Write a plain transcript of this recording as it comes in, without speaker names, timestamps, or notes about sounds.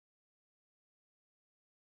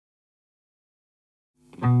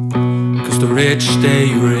'Cause the rich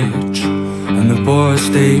stay rich and the poor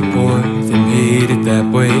stay poor. They made it that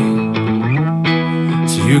way,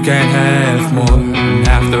 so you can't have more. And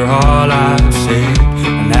after all I've said,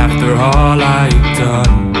 and after all I've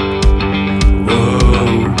done,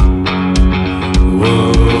 whoa,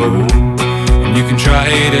 whoa. And you can try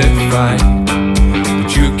to fight,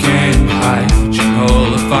 but you can't hide. You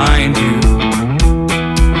know I'll find you,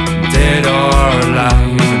 dead or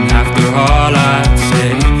alive. And after all I've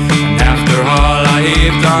said, and after all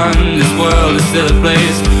I've done, this world is still a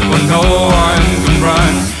place where no one can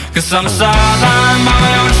run. 'Cause I'm sidelined by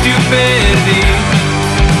my own stupidity.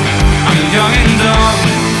 I'm young and dumb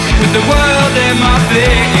with the world at my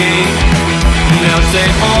feet. And they'll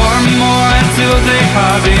take more and more until they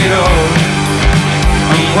have it all.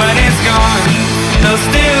 And when it's gone, they'll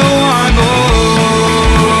still want more.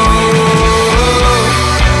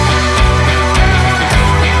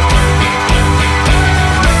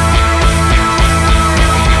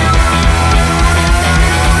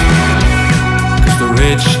 'Cause the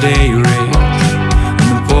rich stay rich and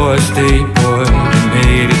the poor stay poor. They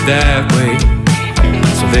made it that way,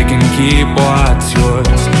 so they can keep what's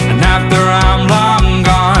yours. And after I'm long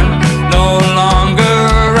gone, no longer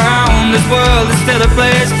around, this world is still a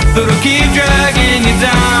place that'll keep dragging you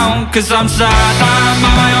down. 'Cause I'm sidelined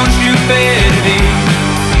by my own stupidity.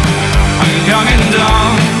 I'm young and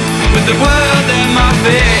dumb with the world at my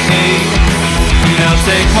feet. And they'll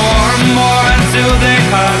take more and more until they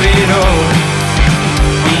have it all.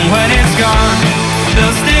 And when it's gone,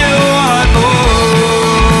 they'll still want more.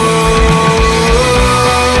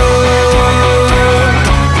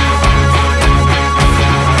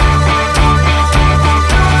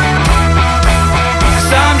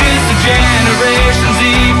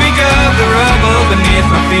 Beneath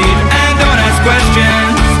my feet, and don't ask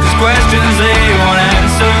questions, 'cause questions they won't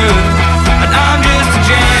answer. And I'm just a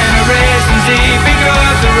Generation Z, pick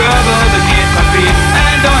up the rubble beneath my feet,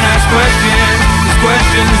 and don't ask questions, 'cause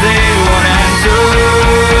questions they won't answer.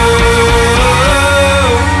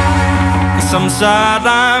 'Cause I'm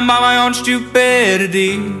sidelined by my own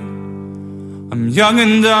stupidity. I'm young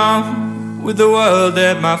and dumb with the world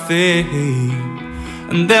at my feet.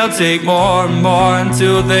 And they'll take more and more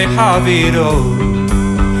until they have it all.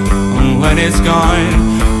 And when it's gone,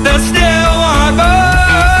 they'll still want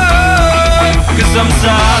more. 'Cause I'm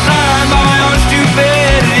sidelined by my own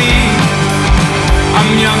stupidity. I'm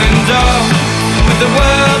young and dumb with the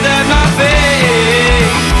world at my feet.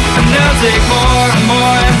 And they'll take more and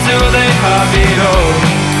more until they have